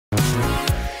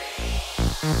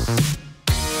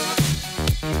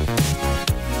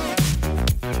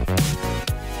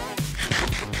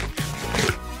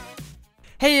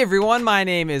Hey everyone, my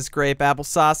name is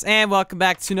Grapeapplesauce, and welcome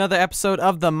back to another episode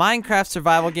of the Minecraft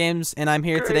Survival Games. And I'm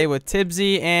here today with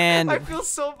Tibsy, and I feel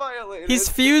so violated. He's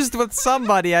fused with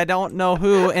somebody, I don't know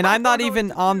who, and I'm not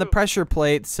even on the pressure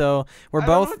plate, so we're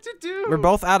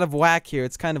both out of whack here.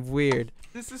 It's kind of weird.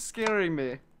 This is scaring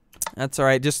me. That's all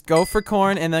right. Just go for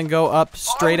corn and then go up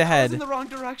straight ahead. I was in the wrong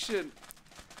direction.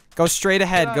 Go straight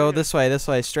ahead. Go this way.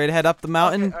 Straight ahead up the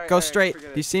mountain. Okay, all right, go all right, straight.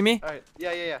 Do you see me? All right.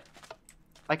 Yeah.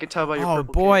 I can tell by your Oh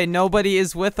purple boy, cape. nobody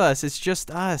is with us. It's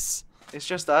just us. It's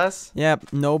just us?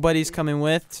 Yep, nobody's coming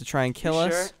with to try and kill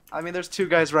us. Sure? I mean, there's two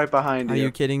guys right behind you. Are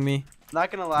you kidding me? Not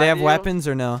gonna lie. They have to you. weapons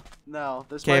or no? No.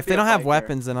 Okay, if they don't have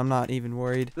weapons, then I'm not even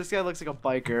worried. This guy looks like a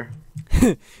biker.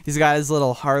 He's got his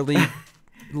little Harley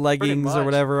leggings or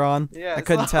whatever on. Yeah, I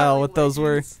couldn't tell what those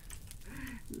were.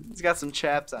 He's got some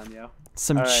chaps on you.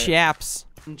 Some chaps.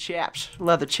 Some chaps.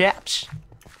 Leather chaps.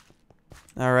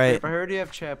 All right. I heard you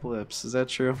have chap lips. Is that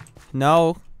true?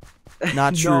 No,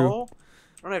 not true. No,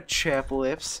 I don't have chap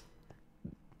lips.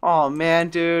 Oh man,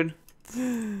 dude.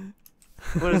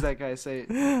 What does that guy say?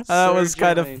 That was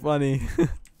kind of funny.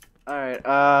 All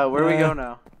right. Where do we go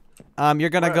now? You're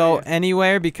gonna go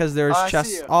anywhere because there's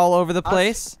chests all over the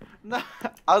place. No,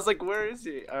 I was like, where is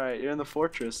he? All right, you're in the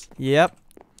fortress. Yep.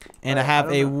 And I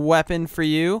have a weapon for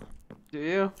you. Do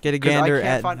you? Get a gander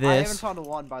at this. I haven't found the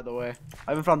one, by the way.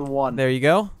 I haven't found the one. There you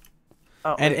go.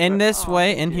 Oh, and in this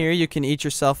way, in here, you can eat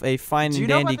yourself a fine and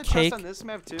dandy cake. Do you know about the chests on this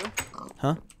map too?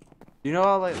 Huh? Do you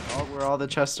know where all the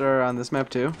chests are on this map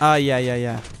too?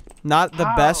 Yeah. Not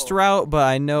the best route, but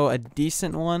I know a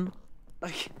decent one.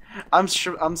 Like, I'm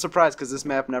surprised because this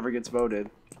map never gets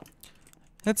voted.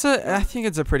 I think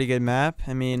it's a pretty good map.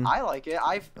 I mean, I like it.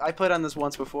 I played on this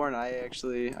once before and I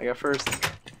got first.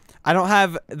 I don't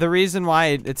have the reason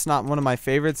why it's not one of my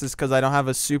favorites is because I don't have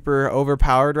a super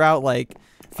overpowered route like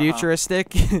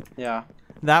futuristic. Yeah.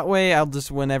 That way I'll just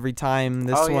win every time.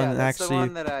 This one that's actually. the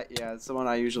one that it's the one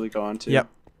I usually go on to. Yep.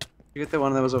 You get the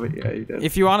one that was over. Yeah, you did.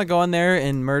 If you want to go in there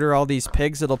and murder all these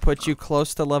pigs, it'll put you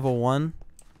close to level 1.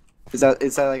 Is that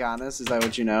like honest? Is that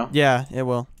what you know? Yeah, it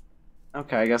will.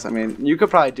 Okay, I guess. I mean, you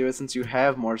could probably do it since you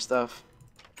have more stuff.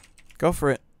 Go for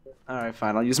it. All right,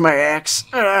 fine. I'll use my axe.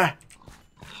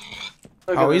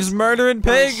 Oh, he's murdering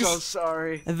pigs. I'm so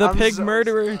sorry. The pig so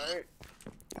murderer. Sorry.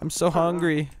 I'm so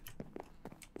hungry.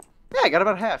 Yeah, I got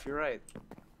about half. You're right.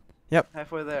 Yep.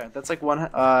 Halfway there. That's like one.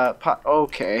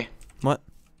 Okay. What?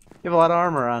 You have a lot of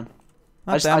armor on.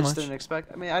 Not I that just much. didn't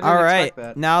expect. I mean, I didn't expect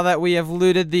that. Now that we have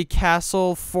looted the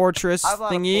castle fortress I have a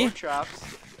lot thingy, of pork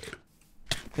chops.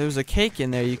 there was a cake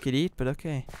in there you could eat, but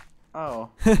okay. Oh.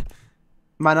 Am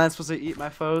I not supposed to eat my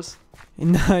foes?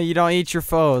 No, you don't eat your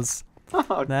foes.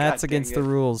 Oh, That's against the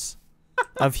rules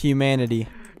of humanity.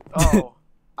 Oh,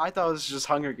 I thought it was just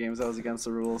Hunger Games that was against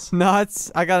the rules. No,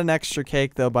 I got an extra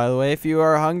cake though, by the way. If you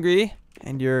are hungry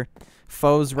and your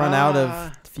foes run out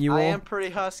of fuel. I am pretty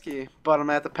husky, but I'm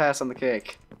at the pass on the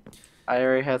cake. I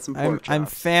already had some pork chops. I'm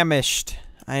famished.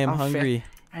 I am hungry.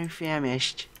 I'm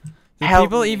famished. Do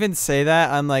people even say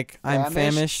that? I'm like, I'm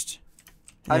famished.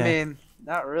 I Yeah. mean,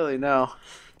 not really, no.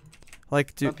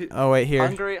 Like, oh wait, here.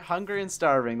 Hungry and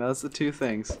starving. Those are the two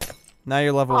things. Now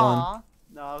you're level 1.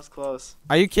 No, I was close.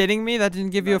 Are you kidding me? That didn't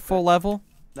give you a full level?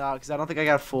 No, because I don't think I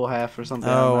got a full half or something.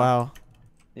 Oh, wow.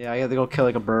 Yeah, I had to go kill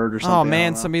like a bird or something. Oh,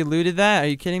 man, somebody looted that? Are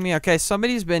you kidding me? Okay,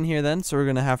 somebody's been here then, so we're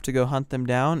going to have to go hunt them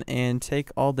down and take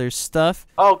all their stuff.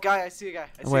 Oh, guy, I see a guy.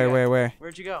 Where?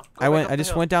 Where'd you go? I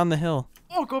just went down the hill.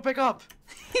 Oh, go pick up.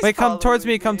 Wait, come towards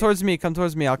me. Come towards me.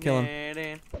 I'll kill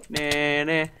him.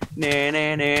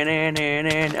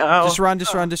 Oh.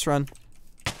 Just run.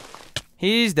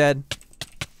 He's dead.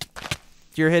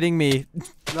 You're hitting me.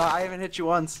 No, I haven't hit you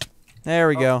once. There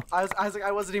we go. I was like,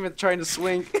 I wasn't even trying to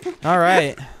swing. All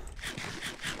right.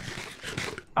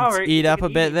 All Let's right, eat up a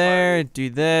bit there. Do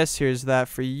this. Here's that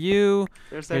for you.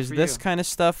 There's this kind of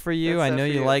stuff for you. I know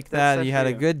you like that. that. You had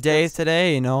a good day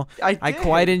today. You know, I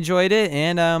quite enjoyed it,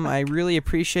 and I really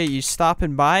appreciate you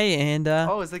stopping by. And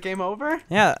oh, is the game over?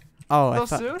 Yeah. Oh, I So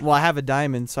thought. soon? Well, I have a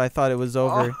diamond, so I thought it was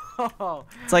over. Oh.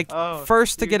 It's like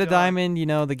first to you get a don't. diamond, you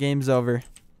know, the game's over.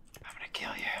 I'm gonna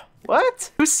kill you.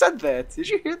 What? Who said that? Did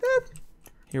you hear that?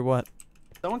 Hear what?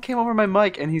 Someone came over my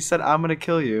mic and he said, "I'm gonna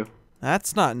kill you."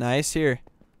 That's not nice. Here.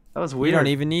 That was weird. You don't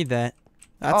even need that.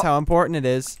 That's how important it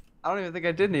is. I don't even think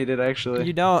I did need it actually.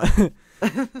 You don't.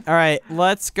 All right,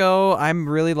 let's go. I'm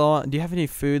really low on. Do you have any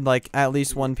food? Like at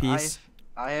least one piece.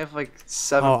 I have like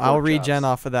 7. Oh, I'll pork regen chops.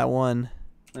 off of that one.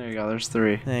 There you go. There's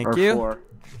 3. Thank or you. 4.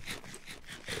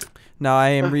 Now I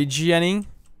am regenning.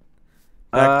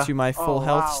 back to my full oh,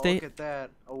 health wow, state. Look at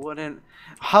that. I wouldn't.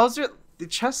 How's your? The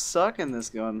chests suck in this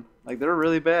gun. Like they're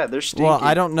really bad. They're stinky. Well,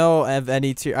 I don't know of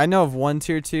any tier. I know of one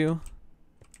tier 2.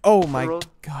 Oh my Really?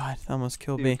 god, that almost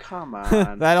killed Dude, me. come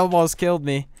on. That almost killed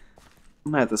me.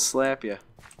 I'm gonna have to slap you.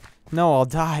 No, I'll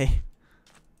die.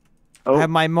 Oh. I have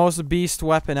my most beast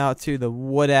weapon out too, the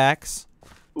wood axe.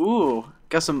 Ooh.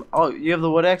 Got some. Oh, you have the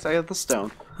wood axe. I got the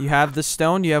stone. You have the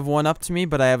stone. You have one up to me,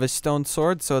 but I have a stone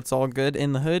sword, so it's all good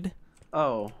in the hood.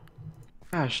 Oh.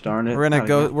 Gosh darn it. We're gonna Not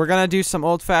go. again. We're gonna do some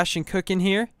old-fashioned cooking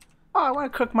here. Oh, I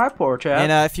want to cook my pork chop. And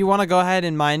if you want to go ahead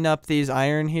and mine up these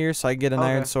iron here, so I get an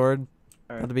iron sword,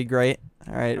 Alright. that'll be great.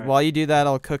 All right. Alright. While you do that,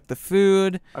 I'll cook the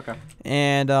food. Okay.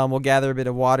 And we'll gather a bit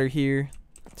of water here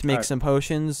to make Alright. some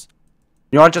potions.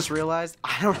 You know what I just realized?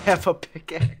 I don't have a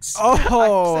pickaxe.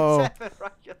 Oh. I just have it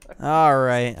regular. All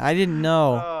right. I didn't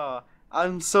know. Oh,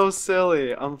 I'm so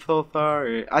silly. I'm so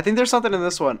sorry. I think there's something in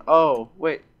this one. Oh,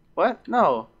 wait. What?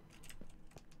 No.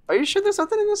 Are you sure there's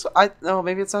something in this one? No,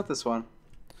 maybe it's not this one.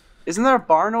 Isn't there a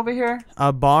barn over here?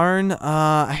 A barn?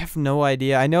 I have no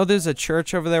idea. I know there's a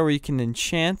church over there where you can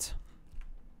enchant.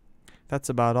 That's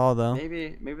about all, though.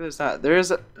 Maybe there's not. There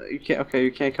is a. You can't. Okay,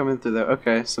 you can't come in through there.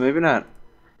 Okay, so maybe not.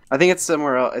 I think it's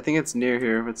somewhere else. I think it's near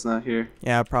here, if it's not here.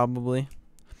 Yeah, probably.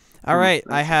 All right,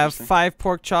 I that's have interesting. 5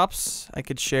 pork chops. I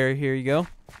could share. Here you go.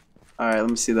 All right, let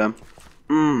me see them.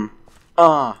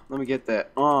 Let me get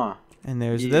that. And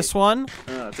there's Yeah. this one.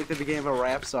 It's like the beginning of a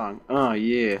rap song.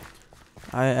 Yeah.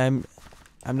 I'm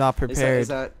not prepared. Is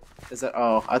that?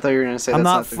 Oh, I thought you were gonna say. I'm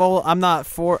that's not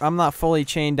full. I'm not fully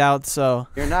chained out, so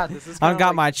You're not. This is. I've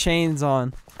got my chains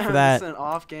on for that. This is an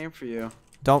off game for you.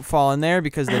 Don't fall in there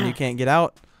because then you can't get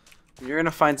out. You're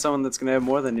gonna find someone that's gonna have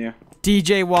more than you.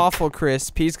 DJ Waffle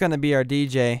Crisp. He's gonna be our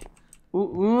DJ.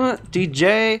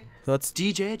 DJ. Let's.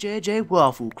 DJ JJ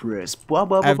Waffle Crisp. I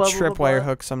have tripwire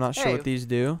hooks. I'm not sure Hey. what these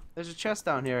do. There's a chest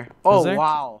down here. Oh there?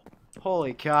 wow!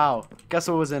 Holy cow! Guess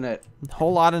what was in it?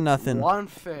 Whole lot of nothing. One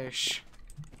fish.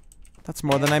 That's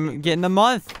more than I'm getting a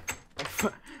month.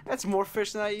 That's more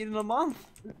fish than I eat in a month.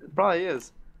 It probably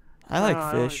is. I like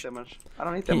don't know, fish. I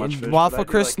don't eat that much fish. but Waffle I do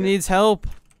Crisp like it. needs help.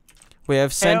 We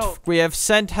have sent. Help. We have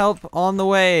sent help on the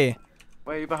way.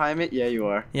 Wait, are you behind me? Yeah, you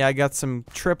are. Yeah, I got some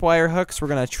tripwire hooks. We're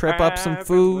gonna trip up some I've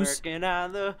been foos. working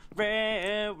on the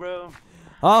railroad.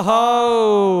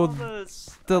 Oh,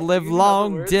 the live You know the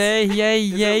long words? day, yay,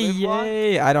 Is it yay, live long?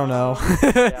 yay. I don't know.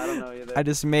 Yeah, I don't know either. I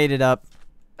just made it up.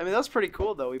 I mean, that's pretty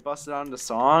cool though. We busted out into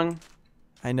song.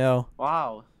 I know,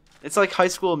 Wow. It's like High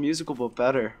School Musical, but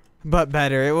better. but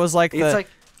better. It was like It's the. like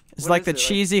It's what like is the it,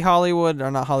 cheesy Hollywood,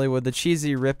 or not Hollywood, the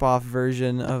cheesy rip-off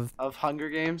version of. of Hunger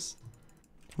Games.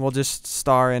 We'll just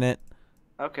star in it.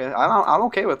 Okay, I'm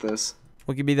okay with this.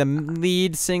 We could be the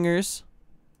lead singers.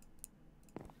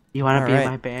 You want to be Alright.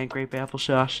 in my band,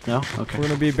 Grapeapplesauce? No. Okay. We're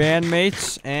gonna be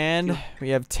bandmates, and we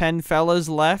have 10 fellas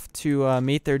left to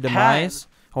meet their demise.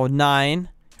 Oh, 9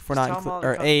 if we're not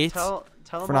or 8. Tell if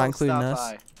them we're not I'll including stop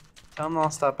us. by. Tell them I'll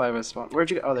stop by my spawn.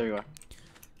 Where'd you go? Oh, there you are.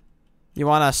 You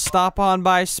wanna stop on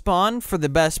by Spawn for the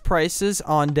best prices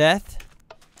on death?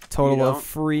 Total You of don't?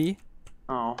 free.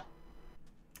 Oh.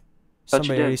 Thought you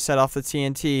Somebody did. already set off the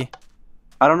TNT.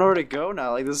 I don't know where to go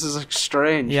now. Like this is like,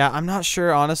 strange. Yeah, I'm not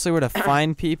sure honestly where to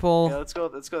find Yeah, people. let's go.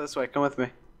 Let's go this way. Come with me.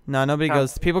 No, nobody Come.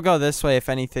 goes. People go this way if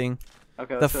anything.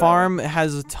 Okay. The let's go that way. farm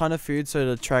has a ton of food, so it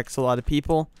attracts a lot of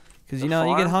people. Because The you know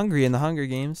you get farm? hungry in the Hunger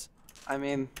Games. I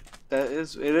mean, it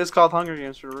is called Hunger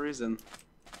Games for a reason.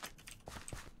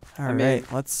 All I right, mean,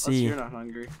 let's Unless see. you're not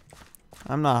hungry.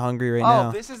 I'm not hungry right Oh,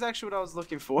 now. this is actually what I was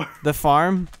looking for. The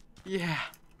farm. Yeah.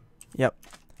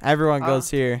 Everyone goes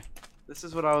here. This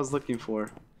is what I was looking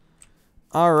for.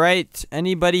 All right.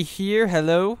 Anybody here?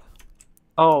 Hello.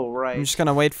 Oh, I'm right. just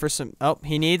gonna wait for some. Oh,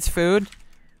 he needs food.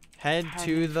 Head I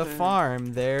to need the food.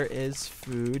 farm. There is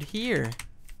food here.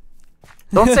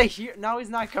 Don't say here. No, he's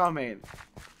not coming.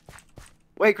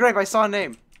 Wait, Grape, I saw a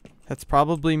name. That's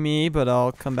probably me, but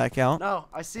I'll come back out. No,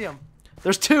 I see him.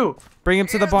 There's 2. Bring him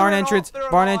to the Yeah, barn they're in entrance. all- they're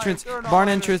in Barn all entrance. iron. They're in all Barn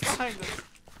iron. entrance. Behind us.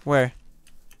 Where?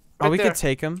 Oh, Right we there. could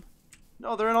take him.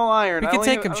 No, they're in all iron. We I can only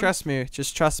take knew- him. I don't- Trust me.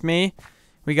 Just trust me.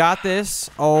 We got this.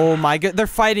 Oh my god, they're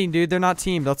fighting, dude. They're not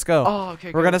teamed. Let's go. Oh, okay.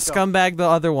 We're good, gonna let's go. scumbag the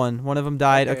other one. One of them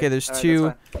died. Okay, there's alright,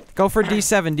 2. that's Go for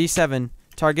D7. D7.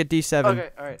 Target D7. fine. Okay,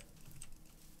 all right.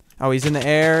 Oh, he's in the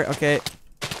air. Okay.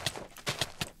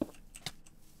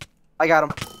 I got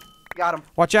him. Got him.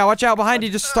 Watch out. Watch out. Behind you.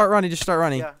 Just start running. Just start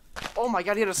running. Yeah. Oh my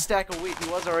god, he had a stack of wheat. He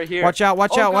was already here. Watch out.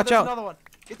 Watch Oh, out. God, Watch there's out. Another one.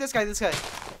 Get this guy. This guy.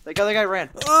 That other guy ran.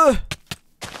 Ugh.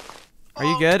 Are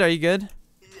you Oh. good? Are you good?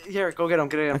 Here, go get him.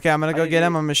 Get him. Okay, I'm gonna I go need get to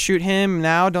him. I'm gonna shoot him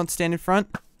now. Don't stand in front.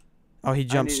 Oh, he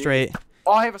jumped need you. straight.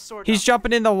 Oh, I have a sword. He's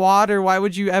jumping in the water. Why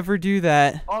would you ever do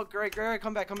that? Oh, great.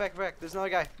 Come back. There's another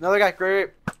guy. Another guy. Great.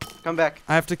 Come back.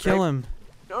 I have to kill him.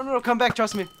 No, come back.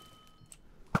 Trust me.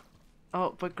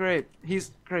 Oh, but Grape.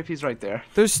 He's right there.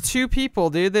 There's 2 people,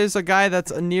 dude. There's a guy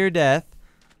that's near death.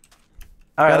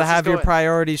 All right, gotta have your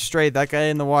priorities straight. That guy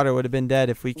in the water would have been dead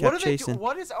if we kept chasing.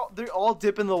 What is? They're all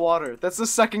dip in the water. That's the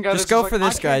second guy. Just go for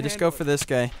this guy. Just go for this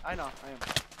guy. I know. I am.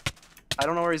 I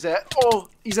don't know where he's at. Oh,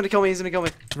 he's gonna kill me.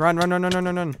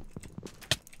 Run.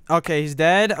 Okay, he's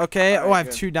dead. Okay. All right, oh, I have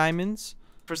good. 2 diamonds.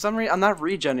 For some reason, I'm not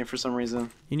regenning for some reason.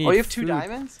 You need you have food. 2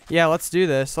 diamonds? Yeah, let's do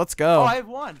this. Let's go. Oh, I have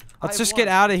 1. Let's just get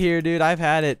out of here, dude. I've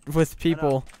had it with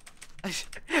people.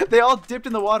 They all dipped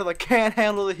in the water, like can't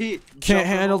handle the heat. Can't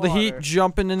handle the heat,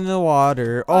 jumping in the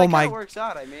water. Oh my. It works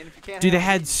out. I mean, if you can't. Dude, they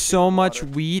handle had the heat, so much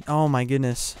wheat. Oh my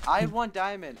goodness. I had 1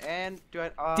 diamond, and do I?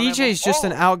 DJ's just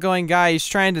an outgoing guy. He's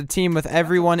trying to team with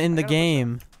everyone in the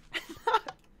game.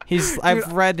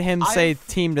 I've read him say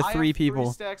team to 3 people.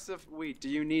 3 stacks of wheat. Do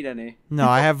you need any? No,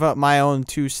 I have my own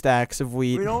 2 stacks of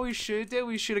wheat. You know what we should do?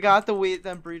 We should have got the wheat,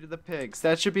 then breeded the pigs.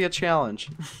 That should be a challenge.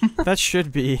 That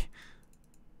should be.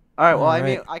 All right. Well, All I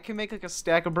mean, right. I can make like a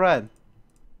stack of bread.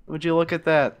 Would you look at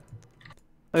that?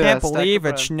 Look at Can't that stack of believe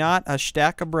bread. it's not a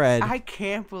stack of bread. I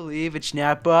can't believe it's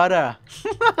not butter.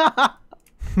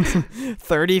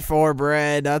 34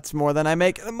 bread. That's more than I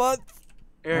make in a month.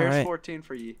 Here's Alright. 14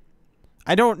 for you.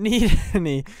 I don't need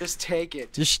any. Just take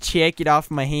it. Just check it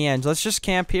off my hands. Let's just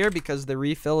camp here because the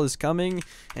refill is coming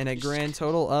in a grand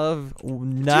total of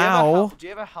now. Do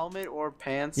you have a helmet or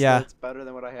pants? Yeah. That's better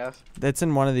than what I have. That's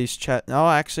in one of these chests. No,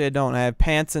 actually I don't. I have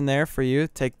pants in there for you.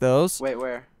 Take those. Wait,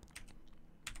 where?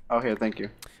 Oh, here. Thank you.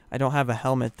 I don't have a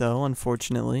helmet though,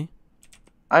 unfortunately.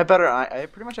 I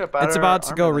pretty much have better. It's about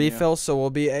to go armor than you. refill, so we'll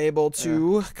be able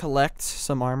to collect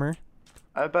some armor.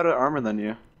 I have better armor than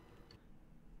you.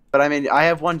 But I mean, I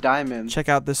have 1 diamond. Check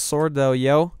out this sword though,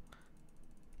 yo.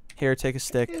 Here, take a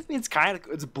stick. It's kind of.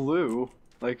 It's blue.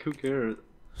 Like, who cares?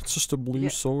 It's just a blue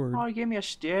sword. Oh, give me a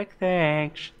stick.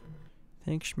 Thanks.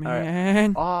 Thanks, Alright.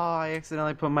 man. Oh, I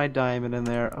accidentally put my diamond in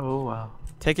there. Oh, wow.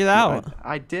 Take it out.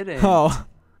 I didn't. Oh.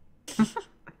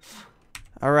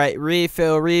 All right,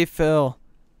 refill.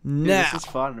 Dude, Now. this is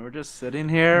fun. We're just sitting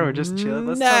here. We're just chilling.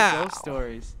 Let's Now. tell ghost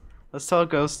stories. Let's tell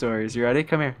ghost stories. You ready?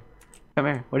 Come here. Come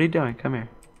here. What are you doing? Come here.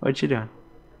 What you doing?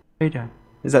 What are you doing?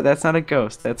 That's not a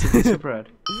ghost. That's a piece of bread.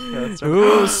 Yeah, let's start.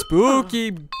 Ooh,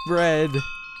 spooky bread.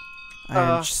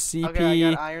 Iron CP. Okay,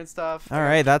 I got iron stuff. All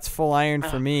right, that's full iron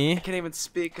for I me. can't even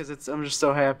speak because I'm just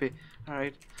so happy. All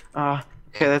right.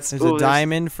 Okay, that's. There's ooh, a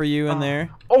diamond for you in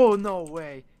there. Oh no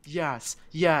way! Yes.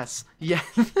 Here you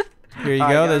I go.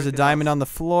 got There's a everything diamond else. on the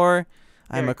floor.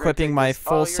 I'm Here, equipping take my this.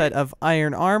 full set of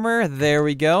iron armor. There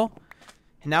we go.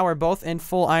 Now we're both in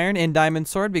full iron and diamond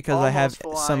sword because I have Almost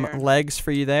full some iron. legs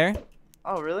for you there.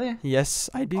 Oh really?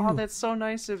 Yes, I do. Oh, that's so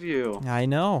nice of you. I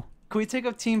know. Can we take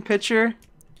a team picture?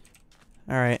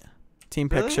 All right. Team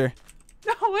Really? picture.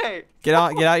 No way. Get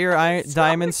out your iron So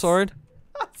diamond sword.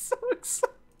 I'm so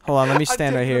excited. Hold on, let me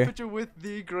stand right I'm taking here. a picture with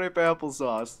the grape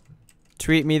applesauce.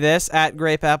 Tweet me this at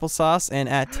Grapeapplesauce and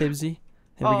at Tibsy.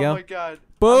 There we go. Oh my god.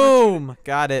 Boom!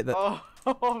 Got it. Oh,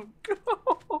 no.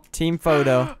 Team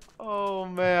photo. Oh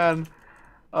man.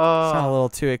 Sound a little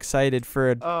too excited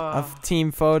for a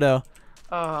team photo.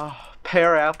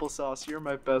 Pear applesauce. You're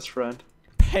my best friend.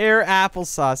 Pear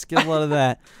applesauce. Get a load of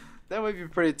that. That would be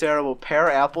pretty terrible.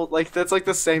 Pear apple. Like that's like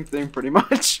the same thing pretty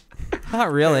much.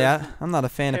 Not really. I'm not a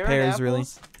fan of Pear and pears, really.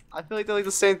 apples? I feel like they're like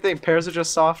the same thing. Pears are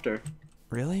just softer.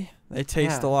 Really? They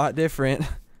taste Yeah. a lot different.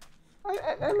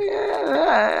 I mean.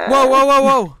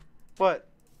 Whoa! What?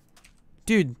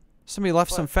 Dude, somebody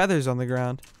left some What? feathers on the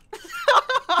ground.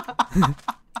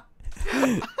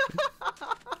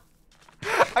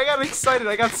 I got excited.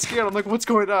 I got scared. I'm like, what's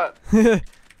going on? Dude,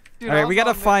 All right, I we was gotta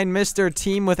on find Mr.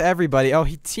 Team with Everybody. Oh,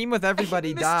 Team with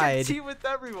Everybody Mr. died. T with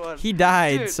everyone. He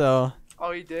died, Dude. so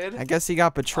Oh, he did? I guess he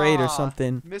got betrayed or Aw,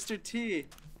 something. Mr. T.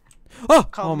 Oh,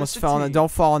 Call him almost Mr. fell in T. that.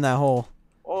 Don't fall in that hole.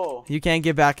 Oh. You can't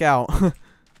get back out.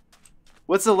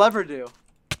 What's the lever do?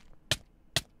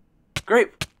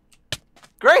 Grape.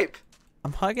 Grape.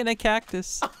 I'm hugging a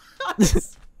cactus.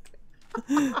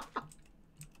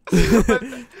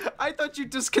 I thought you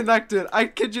disconnected. I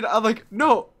kid you not. I'm like,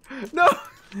 no.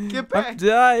 Get I'm back.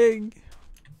 dying.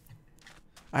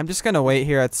 I'm just gonna wait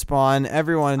here at spawn.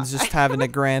 Everyone's just having a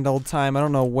grand old time. I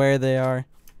don't know where they are.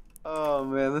 Oh,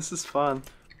 man. This is fun.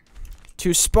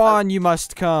 To spawn, you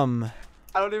must come.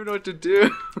 I don't even know what to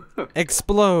do.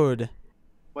 Explode.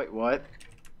 Wait, what?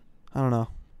 I don't know.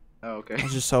 Oh, okay. I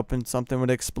was just hoping something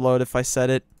would explode if I said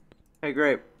it. Hey,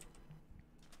 Grape.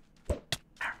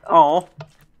 Oh.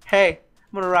 Hey.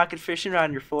 gonna rocket fishing rod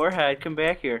on your forehead. Come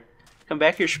back here. Come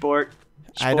back here, sport.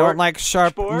 I don't like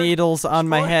sharp needles on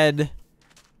my head.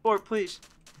 Sport, please.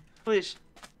 Please.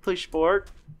 Please, sport.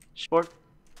 Sport.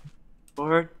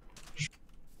 Sport.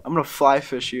 I'm gonna fly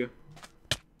fish you.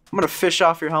 I'm gonna fish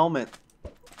off your helmet.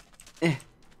 I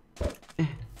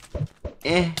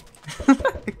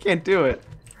can't do it.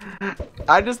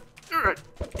 I just...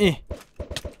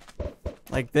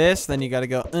 Like this, then you gotta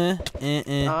go. Oh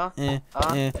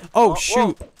Whoa.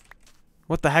 shoot!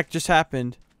 What the heck just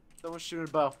happened? Someone's shooting a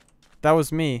bow. That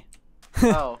was me.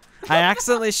 Oh. I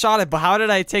accidentally shot it, but how did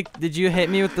I take? Did you hit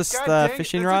me with the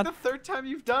fishing rod? That's like the third time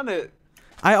you've done it.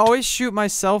 I always shoot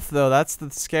myself though. That's the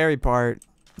scary part.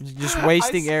 Just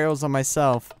wasting arrows on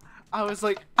myself. I was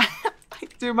like,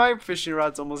 dude, my fishing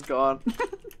rod's almost gone.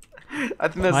 I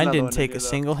think that's Mine didn't take a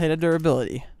single hit of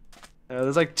durability. Yeah,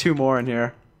 there's like 2 more in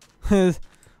here.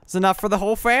 It's enough for the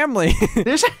whole family.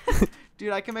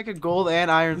 Dude, I can make a gold and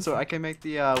iron sword. I can make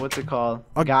the what's it called?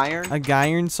 A iron? A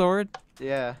iron sword?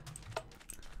 Yeah.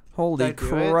 Holy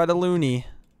crud-a-loony.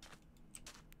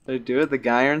 Did I do it? The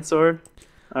iron sword?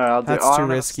 Alright, I'll do it. That's too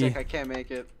risky. I can't make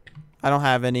it. I don't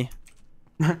have any.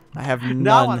 I have none.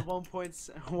 Now on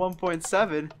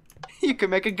 1.7, you can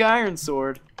make a iron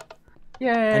sword.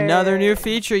 Yay! Another new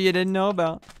feature you didn't know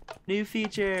about. New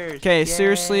features. Okay,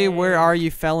 seriously, where are you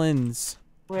felons?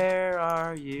 Where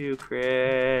are you,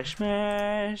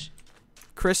 Christmas?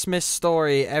 Christmas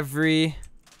story every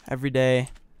day.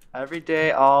 Every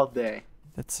day, all day.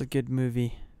 That's a good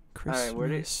movie. Christmas.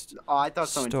 Alright, oh, I thought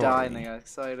someone died and I got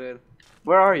excited.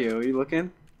 Where are you? Are you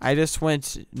looking? I just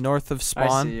went north of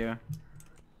spawn. I see you.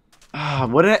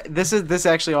 This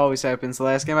actually always happens. The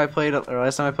last time I played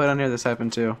on here, this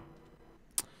happened too.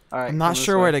 All right. I'm not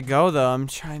sure where to go though. I'm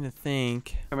trying to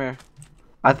think. Come here.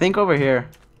 I think over here.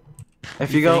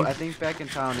 If you go, I think back in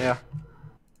town. Yeah.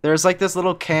 There's like this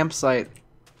little campsite,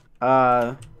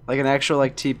 like an actual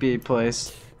like TP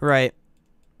place. Right.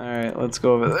 All right, let's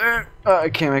go over there. I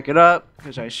can't make it up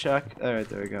because I suck. All right,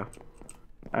 there we go.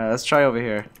 All right, let's try over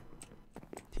here.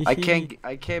 I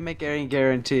can't make any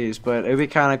guarantees, but it'd be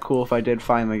kind of cool if I did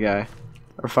find the guy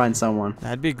or find someone.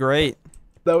 That'd be great.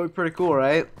 That would be pretty cool,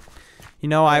 right? You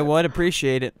know, I would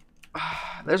appreciate it.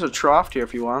 There's a trough here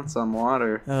if you want some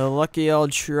water. A lucky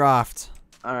old trough.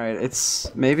 All right,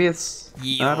 maybe it's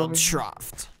not old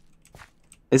trough.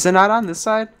 Is it not on this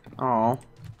side? Oh,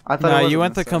 I thought. No, you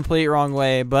went the complete wrong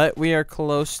way, but we are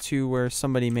close to where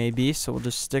somebody may be, so we'll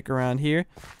just stick around here.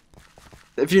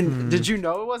 If you did you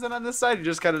know it wasn't on this side? You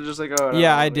just kind of just like, oh.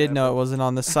 Yeah, I did know it wasn't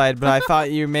on this side, but I thought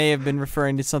you may have been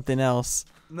referring to something else.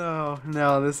 No,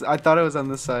 I thought it was on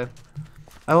this side.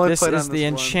 This is the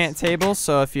enchant table,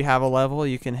 so if you have a level,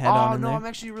 you can head on in there. Oh no, I'm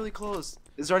actually really close.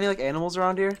 Is there any like animals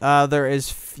around here? There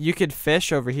is. You could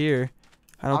fish over here.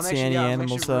 I don't see any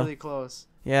animals though. I'm really close.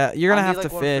 Yeah, you're gonna have to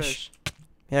fish.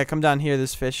 Yeah, come down here.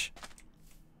 There's fish.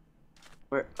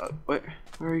 Where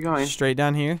are you going? Straight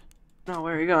down here. No,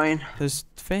 where are you going? There's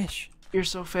fish. You're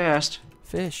so fast.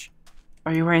 Fish.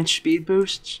 Are you wearing speed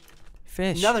boosts?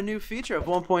 Fish. Another new feature of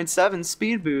 1.7,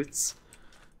 speed boots.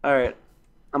 All right,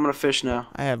 I'm gonna fish now.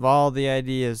 I have all the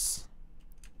ideas.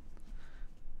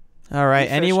 All right,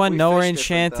 anyone know where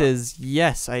enchant is?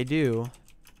 Yes, I do.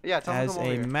 Yeah, tell me to come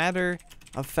over here. As a matter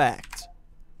of fact.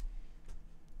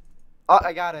 Oh,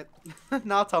 I got it.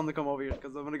 Now tell him to come over here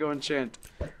because I'm gonna go enchant.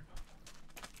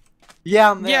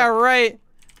 Yeah, I'm there. Yeah, right.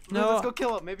 No, let's go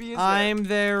kill him. Maybe he's there. I'm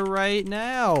there right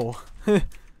now.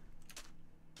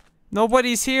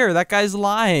 Nobody's here. That guy's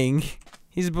lying.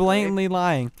 He's blatantly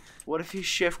lying. What if he's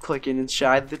shift clicking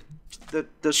inside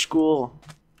the school?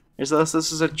 This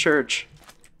is a church.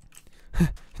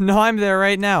 No, I'm there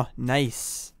right now.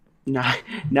 Nice.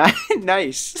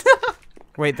 Nice.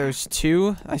 Wait, there's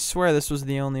 2? I swear this was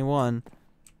the only one.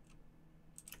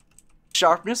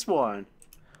 Sharpness 1.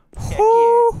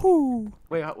 Yeah.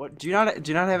 Wait, what? Do you not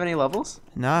have any levels?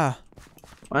 Nah.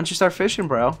 Why don't you start fishing,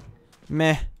 bro?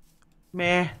 Meh.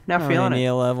 Not feeling it. it.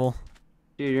 A level.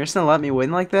 Dude, you're just gonna let me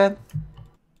win like that?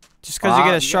 Just because you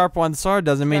get a sharp one sword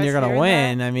doesn't mean you're gonna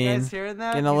win. That? I mean,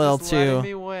 getting a little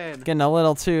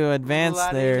too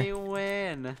advanced there. Me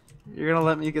win. You're gonna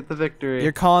let me get the victory.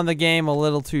 You're calling the game a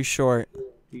little too short.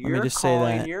 Let me just say that.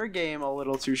 You're calling your game a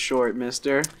little too short,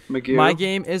 Mr. Magoo. My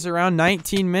game is around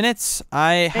 19 minutes.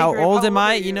 How old am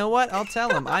I? You know what? I'll tell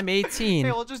him. I'm 18.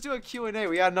 Hey, we'll just do a Q&A.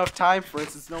 We got enough time for it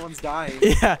since no one's dying.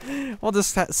 Yeah, we'll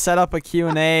just set up a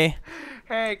Q&A.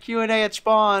 Hey, Q&A at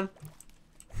spawn.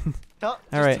 Tell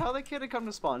the kid to come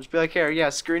to spawn. Just be like, here, yeah,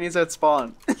 Screeny's at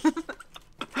spawn.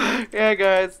 Yeah,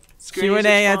 guys.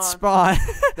 Q&A at spawn.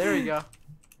 There we go.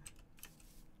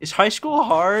 Is high school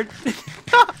hard?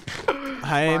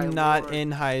 I am My not lord.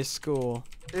 in high school.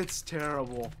 It's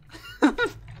terrible.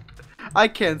 I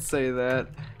can't say that.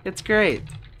 It's great.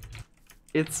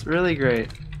 It's really great.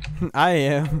 I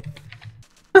am.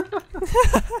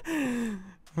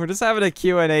 We're just having a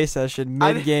Q&A session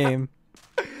mid-game.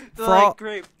 They're For all- like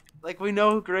Grape. Like, we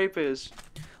know who Grape is.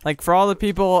 Like, for all the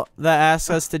people that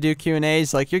ask us to do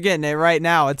Q&As, like, you're getting it right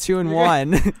now. A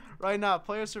 2-in-1. Right now,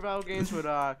 player survival games with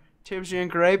Tibbsy and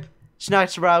Grape. It's not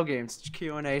survival games. It's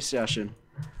Q&A session.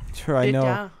 Sure, I Sit know.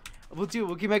 down. We'll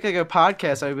make like a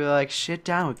podcast. I'd be like, sit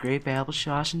down with Grape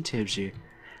Applesauce and Tibbsy.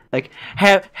 Like,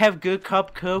 have good cup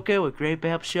of cocoa with Grape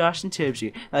Applesauce and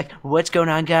Tibbsy. Like, what's going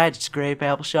on, guys? It's Grape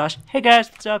Applesauce. Hey guys,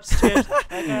 what's up? It's Tibbs.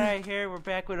 Like, all right, here we're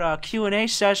back with a Q&A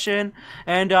session,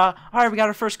 and all right, we got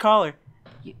our first caller.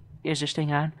 Is this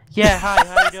thing on? Yeah. Hi.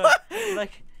 How you doing?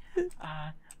 Like,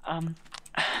 I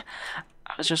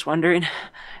was just wondering.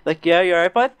 Like, yeah, you all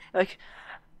right, bud? Like,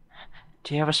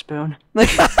 do you have a spoon? Like,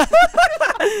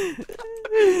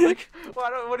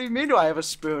 what do you mean? Do I have a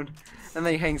spoon? And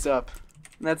then he hangs up.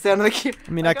 And that's the end of the queue.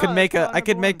 I mean, I could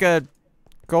make a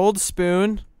gold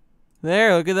spoon.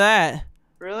 There, look at that.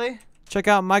 Really? Check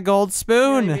out my gold You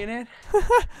spoon. really mean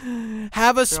it?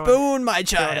 Have a Throw it- spoon, my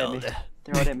Throw it at child. me.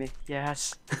 Throw it at me.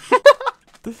 Yes.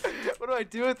 What do I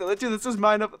do with it? Dude, this is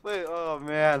mine up. Oh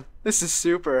man, this is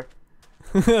super.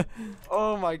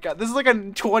 Oh my god, this is like a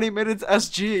 20 minutes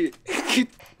SG.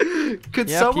 Could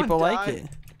Yeah, someone people die? like it.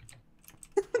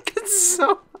 Could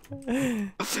so.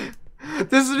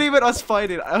 This isn't even us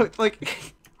fighting.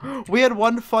 We had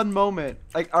one fun moment,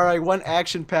 one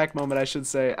action-packed moment, I should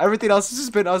say. Everything else has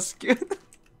just been us.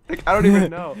 Like, I don't even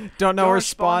know. Don't know where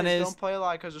spawn is. Don't play a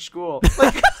lot because of school.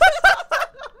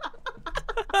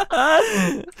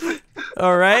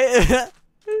 All right.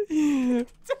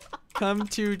 Come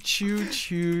to choo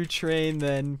choo train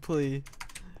then, please.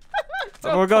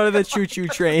 We'll go to the choo choo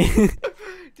train.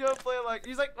 Don't play a lot.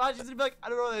 He's like, she's gonna be like, I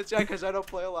don't know that because I don't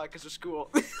play a lot because of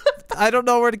school. I don't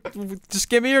know where to. Just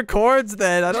give me your chords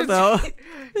then. I don't know.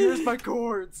 Here's my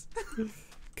chords.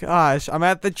 Gosh, I'm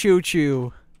at the choo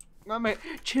choo.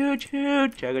 Choo choo,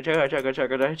 chugga chugga chugga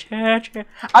chugga choo choo.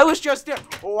 I was just there.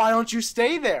 Why don't you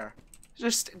stay there?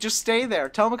 Just stay there.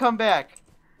 Tell him to come back.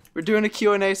 We're doing a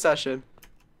Q&A session.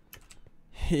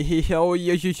 Yo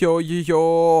yo yo yo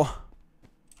yo.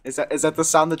 Is that the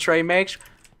sound the train makes?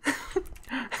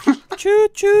 Choo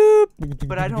choo.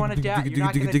 But I don't want to die. You're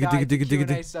not gonna die in the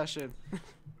Q&A session.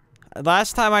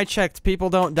 Last time I checked, people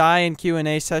don't die in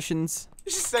Q&A sessions.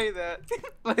 You should say that.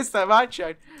 Last time I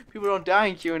checked, people don't die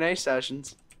in Q&A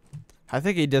sessions. I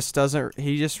think he just doesn't.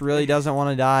 He just really doesn't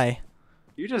want to die.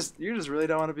 You just really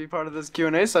don't want to be part of this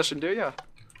Q&A session, do you?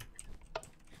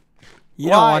 You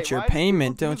don't want your Why do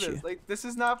payment, people don't do you? this? Like, this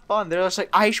is not fun. They're just like,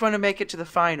 I just want to make it to the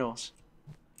finals.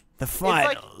 The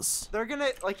like- finals. They're gonna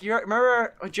like.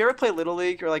 Remember? Did you ever play Little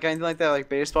League or like anything like that, like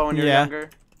baseball when you were Yeah.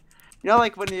 younger? You know,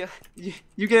 like when you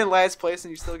get in last place and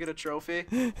you still get a trophy.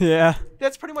 Yeah.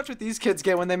 That's pretty much what these kids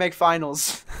get when they make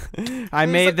finals. I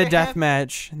It's made like the they death have-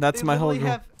 match. That's They my whole literally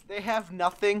goal. They have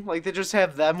nothing. Like they just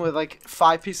have them with like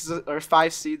 5 pieces or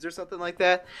 5 seeds or something like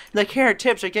that. Like, here,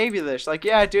 Tips, I gave you this. Like,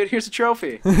 yeah, dude, here's a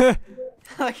trophy.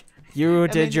 Like, You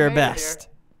and then did you your made it here. best.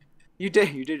 You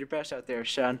did your best out there,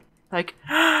 son. Like,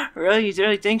 really? You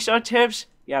really think so, Tibbs?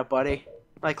 Yeah, buddy.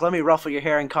 Like, let me ruffle your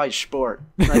hair and call you sport.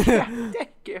 Like, yeah, thank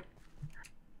you.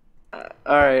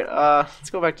 Alright, let's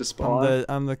go back to spawn.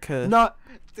 I'm the No,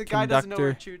 the guy doesn't know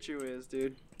where conductor. Choo Choo is,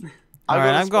 dude.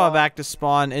 Alright, I'm going back to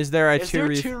spawn. Is there a Is there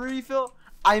a two refill?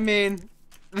 I mean,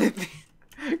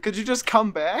 could you just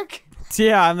come back?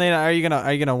 Yeah, I mean, are you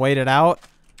gonna wait it out?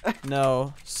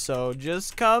 No. So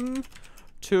just come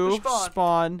to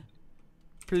spawn,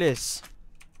 please.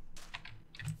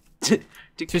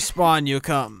 To spawn, you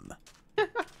come.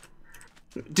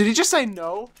 Did he just say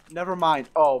no? Never mind.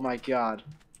 Oh my god.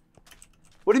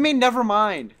 What do you mean, never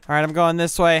mind? Alright, I'm going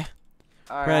this way.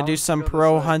 All right, We're gonna do some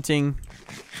pro hunting.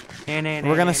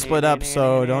 We're gonna split up,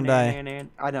 so don't die.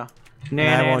 I know.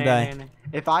 I won't die.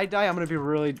 If I die, I'm gonna be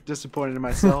really disappointed in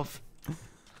myself.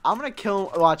 I'm gonna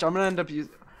kill. Watch, I'm gonna end up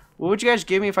using. What would you guys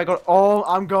give me if I go? Oh,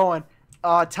 I'm going.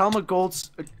 Tell him a gold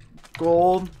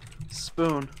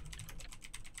spoon.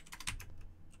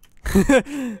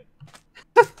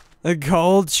 A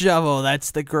gold shovel.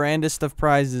 That's the grandest of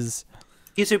prizes.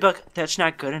 He's gonna be like, that's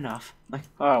not good enough. Like,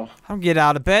 oh. I'll get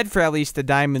out of bed for at least a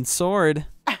diamond sword.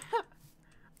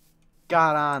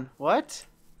 Got on. What?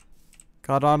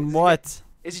 Got on what?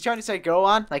 Is he trying to say go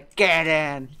on? Like, get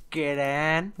in. Get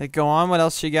in. Like, go on. What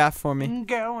else you got for me?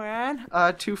 Go in.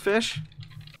 2 fish.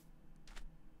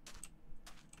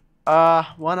 1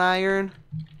 iron.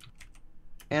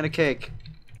 And a cake.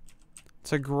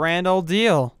 It's a grand old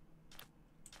deal.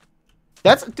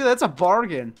 That's a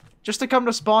bargain. Just to come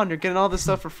to spawn, you're getting all this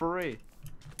stuff for free.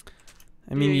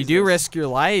 I mean, you do risk your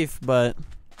life, but.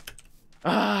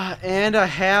 And a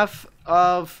half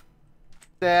of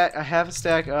that. A half a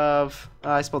stack of.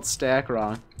 I spelled stack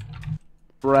wrong.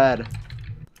 Bread.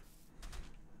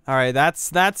 All right, that's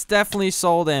definitely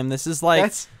sold him. This is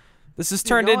like. This is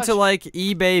turned into like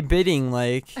eBay bidding,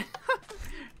 like.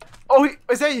 Oh,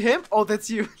 is that him? Oh, that's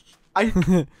you. I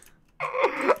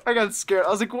got scared. I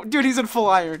was like, dude, he's in full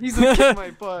iron. He's gonna kick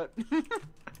my butt.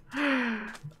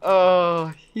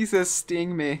 Oh, he says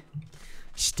sting me.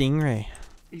 Stingray.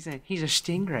 He's a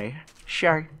stingray.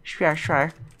 Shark.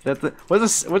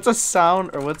 What's a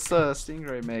sound, or what's the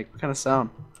stingray make? What kind of sound?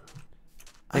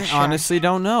 Like, I honestly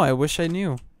don't know. I wish I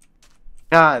knew.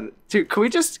 God, dude, can we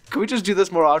just do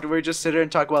this more often? Where we just sit here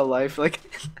and talk about life? Like,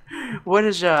 what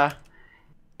is you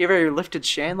ever lifted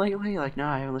Shan lately? Like, no,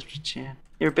 I haven't lifted Shan.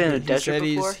 You ever been in a desert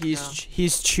before?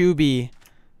 He's chubby.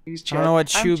 He's I don't know what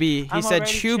chubby. He said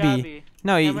chubby.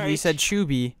 No, he said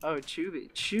chubby. Oh,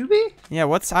 chubby. Chubby? Yeah,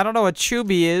 I don't know what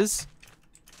chubby is.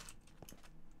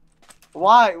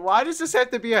 Why? Why does this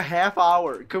have to be a half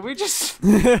hour? Could we just?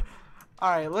 All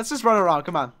right, let's just run around.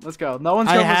 Come on, let's go. No one's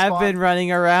gonna I have been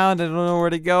running around. I don't know where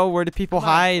to go. Where do people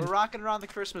hide? We're rocking around the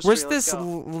Christmas tree. Where's this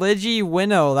Lidgy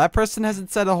Winnow? That person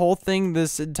hasn't said a whole thing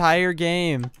this entire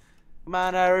game. Come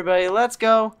on, everybody, let's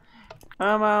go.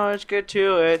 Come on, let's get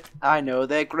to it. I know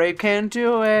that Grape can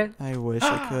do it. I wish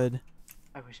I could.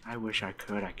 I wish I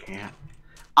could. I can't.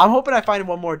 I'm hoping I find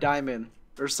one more diamond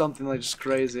or something like just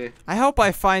crazy. I hope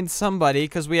I find somebody,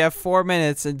 because we have 4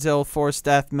 minutes until forced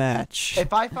death match.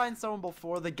 If I find someone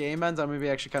before the game ends, I'm gonna be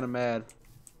actually kind of mad.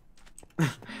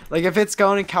 Like if it's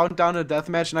going and count down to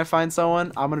deathmatch and I find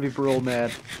someone, I'm gonna be brutal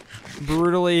mad.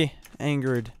 Brutally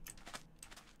angered.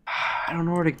 I don't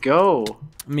know where to go.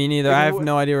 Me neither. Like, I have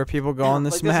no idea where people go on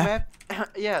this map.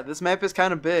 Yeah, this map is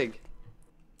kind of big.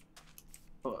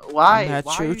 Why? That's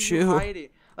Why are you hiding?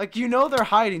 Like, you know they're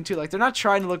hiding too. Like, they're not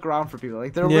trying to look around for people.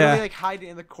 Like, they're literally like hiding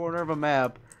in the corner of a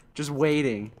map, just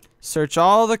waiting. Search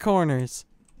all the corners.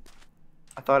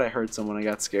 I thought I heard someone. I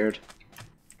got scared.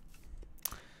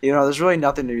 You know, there's really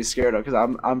nothing to be scared of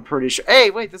because I'm pretty sure. Hey,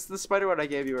 wait, this is the spider web I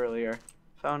gave you earlier.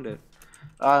 Found it.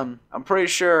 I'm pretty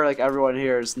sure like everyone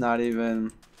here is not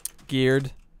even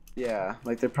geared. Yeah,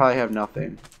 like they probably have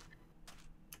nothing.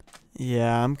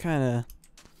 Yeah, I'm kind of.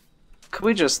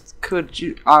 Could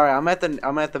you? All right, I'm at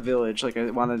the village like I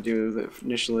wanted to do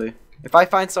initially. If I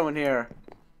find someone here,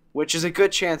 which is a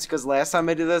good chance because last time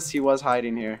I did this, he was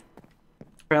hiding here.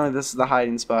 Apparently, this is the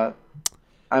hiding spot.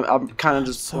 I'm kind of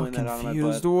just pulling that out of my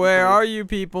butt. Where are you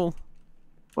people?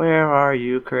 Where are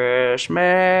you, Crash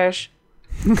Mash?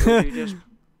 Could you just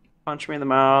punch me in the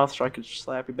mouth so I could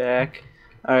slap you back?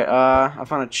 Alright, I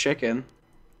found a chicken.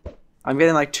 I'm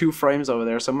getting like 2 frames over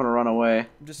there, so I'm gonna run away.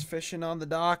 I'm just fishing on the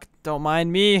dock. Don't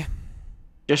mind me.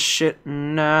 Just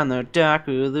shitting on the dock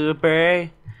of the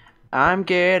bay. I'm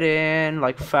getting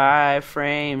like 5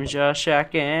 frames a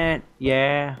second.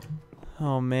 Yeah.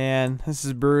 Oh man, this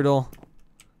is brutal.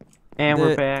 And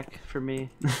we're back for me.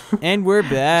 And we're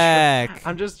back.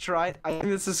 I'm just trying. I think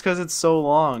this is because it's so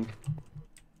long.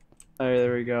 Alright,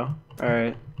 there we go.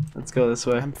 Alright, let's go this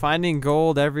way. I'm finding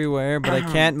gold everywhere, but I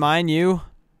can't mine you.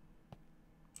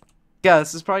 Yeah,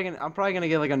 this is probably gonna. I'm probably gonna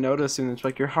get like a notice soon. It's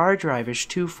like your hard drive is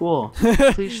too full.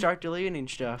 Please start deleting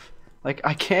stuff. Like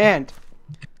I can't.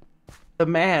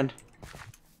 Demand.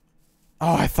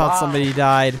 Oh, I thought somebody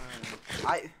died.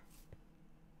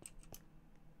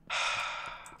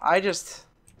 I'm just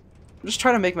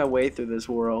trying to make my way through this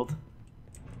world.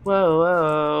 Whoa,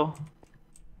 whoa.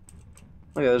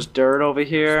 Look at there's dirt over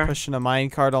here. Just pushing a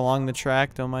minecart along the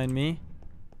track. Don't mind me.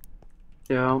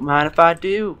 Don't mind if I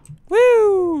do.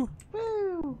 Woo!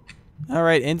 Woo! All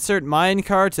right, insert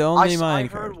minecart only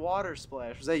minecart. I heard water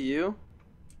splash. Was that you?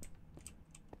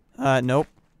 Nope.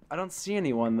 I don't see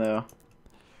anyone though.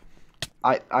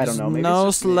 I don't know. Maybe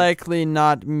most likely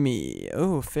not me.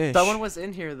 Oh, fish. Someone was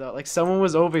in here though. Like someone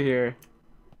was over here.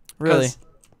 Really?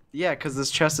 Yeah, because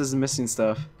this chest is missing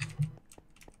stuff.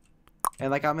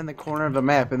 And like I'm in the corner of the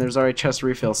map, and there's already chest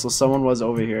refill, so someone was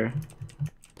over here.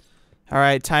 All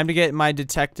right, time to get my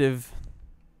detective.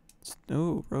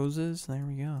 Oh, roses. There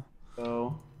we go.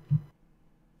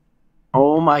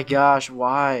 Oh my gosh,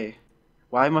 why?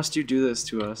 Why must you do this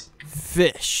to us?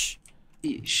 Fish.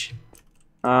 Fish.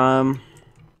 Hello?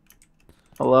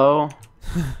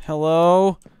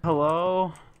 Hello?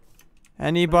 Hello?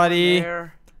 Anybody?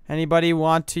 Anybody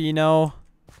want to, you know,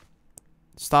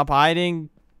 stop hiding?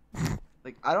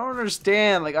 Like, I don't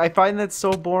understand. Like, I find that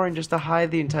so boring just to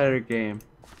hide the entire game.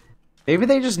 Maybe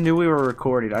they just knew we were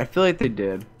recording. I feel like they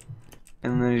did.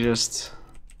 And they just...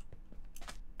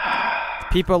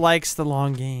 People likes the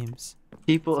long games.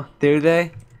 People, do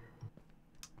they?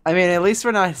 I mean, at least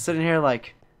we're not sitting here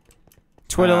like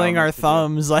Twiddling our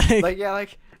thumbs, like yeah,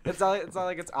 like it's not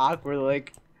like it's awkward.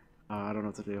 Like, I don't know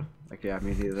what to do. Like, yeah,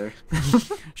 me neither.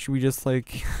 should we just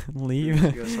like leave?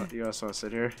 You guys want to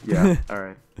sit here? Yeah. All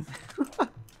right.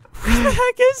 Where the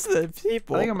heck is the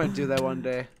people? I think I'm gonna do that one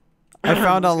day. I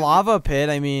found a lava pit.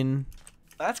 I mean,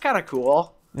 That's kind of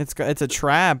cool. it's a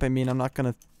trap. I mean, I'm not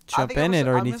gonna jump in it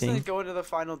or I'm just anything. gonna go into the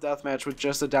final death match with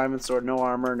just a diamond sword, no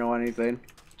armor, no anything,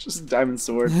 just a diamond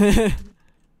sword.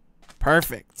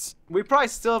 Perfect. We probably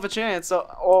still have a chance. So,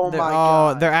 oh my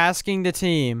god. They're asking the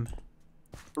team.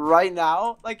 Right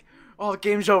now, like, oh,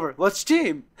 game's over. Let's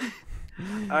team.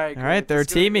 All right, they're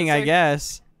teaming, I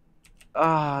guess. They're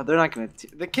not gonna.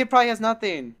 The kid probably has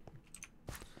nothing.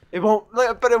 It won't,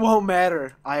 but it won't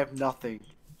matter. I have nothing.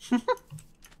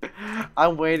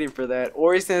 I'm waiting for that.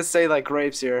 Or he's gonna say like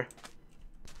grapes here.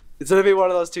 It's gonna be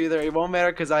one of those two. Either it won't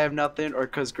matter because I have nothing, or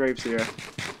because grapes here.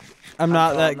 I'm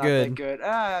not that not good. That good.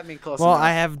 I mean, close Well,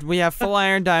 enough. we have full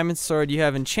iron diamond sword. You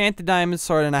have enchanted diamond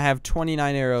sword, and I have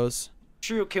 29 arrows.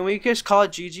 True. Can we just call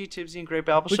it GG, Tibbsy, and Grape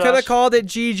Applesauce? We could have called it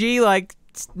GG like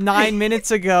 9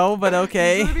 minutes ago, but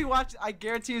okay. I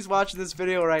guarantee he's watching this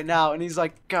video right now, and he's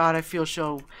like, God,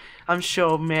 I'm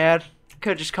so mad. Could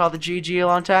have just called it GG a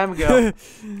long time ago.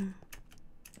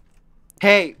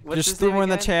 Hey, what's Just his threw name in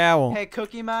the again? towel. Hey,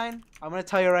 Cookie Mine, I'm gonna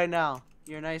tell you right now.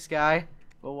 You're a nice guy,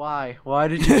 but why? Why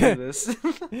did you do this?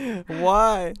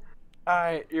 Why?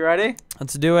 Alright, you ready?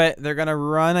 Let's do it. They're gonna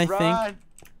run, I think. Run.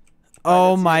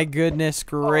 Oh my goodness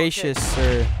gracious,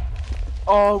 sir.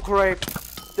 Oh, great.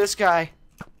 This guy.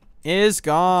 Is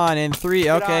gone in 3.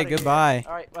 Get Okay, outta here. goodbye.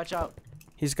 Alright, watch out.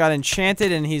 He's got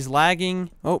enchanted and he's lagging.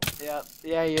 Oh,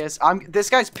 Yeah, he is. This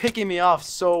guy's picking me off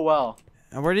so well.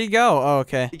 where'd he go? Oh,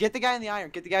 okay. You get the guy in the iron.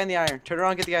 Get the guy in the iron. Turn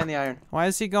around, get the guy in the iron. Why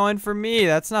is he going for me?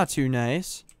 That's not too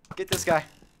nice. Get this guy.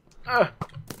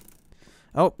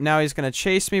 Oh, now he's gonna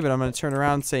chase me, but I'm gonna turn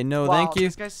around and say no, Wow, thank you.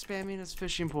 This guy's spamming his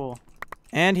fishing pole.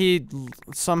 And he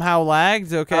somehow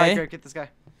lagged. Okay. Alright, great. Get this guy.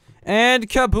 And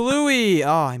kablooey! Oh,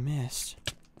 I missed.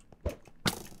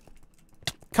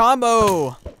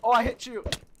 Combo! Oh, I hit you.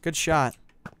 Good shot.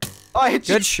 Oh, I hit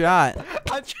you. Good shot.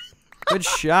 Good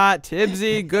shot,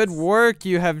 Tibbsy. Good work.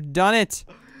 You have done it.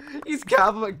 He's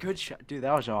complimenting. Good shot. Dude,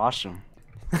 that was awesome.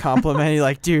 Complimenting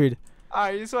like, dude.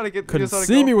 Alright, you just want to get Couldn't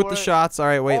see me with the shots. All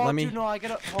right, wait, let me. Dude, no, I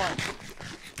gotta. Hold on.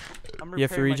 I'm You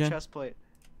have to repairing my regen? chest plate.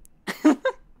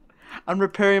 I'm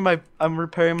repairing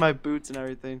my boots and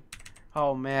everything.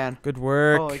 Oh man. Good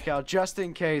work. Holy cow! Just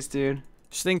in case, dude.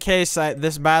 Just in case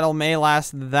this battle may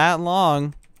last that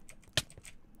long.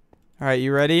 All right,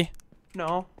 you ready?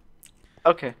 No.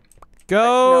 Okay.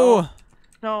 Go!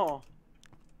 No.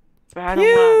 But I don't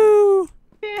want.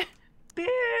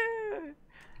 Pew!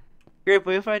 Great,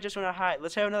 but if I just want to hide,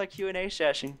 let's have another Q&A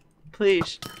session,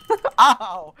 please.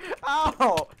 Ow!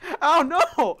 Ow! Ow!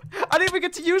 No! I didn't even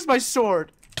get to use my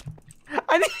sword.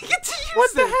 I didn't get to use it.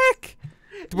 What the heck?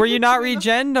 Were you not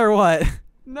regened or what?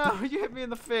 No, you hit me in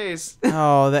the face.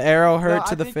 Oh, the arrow hurt No,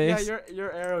 to the face. Yeah,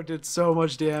 your arrow did so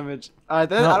much damage. I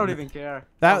don't even care.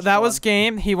 That was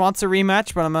game. He wants a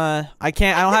rematch, but I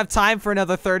don't have time for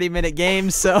another 30-minute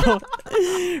game, so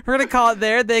we're gonna call it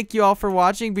there. Thank you all for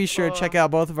watching. Be sure to check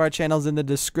out both of our channels in the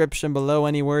description below.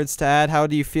 Any words to add? How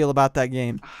do you feel about that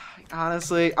game?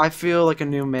 Honestly, I feel like a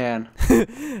new man.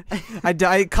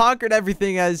 I conquered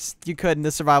everything as you could in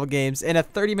the survival games in a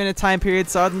 30-minute time period.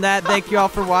 So other than that, thank you all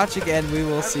for watching, and we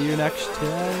will see you next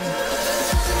time.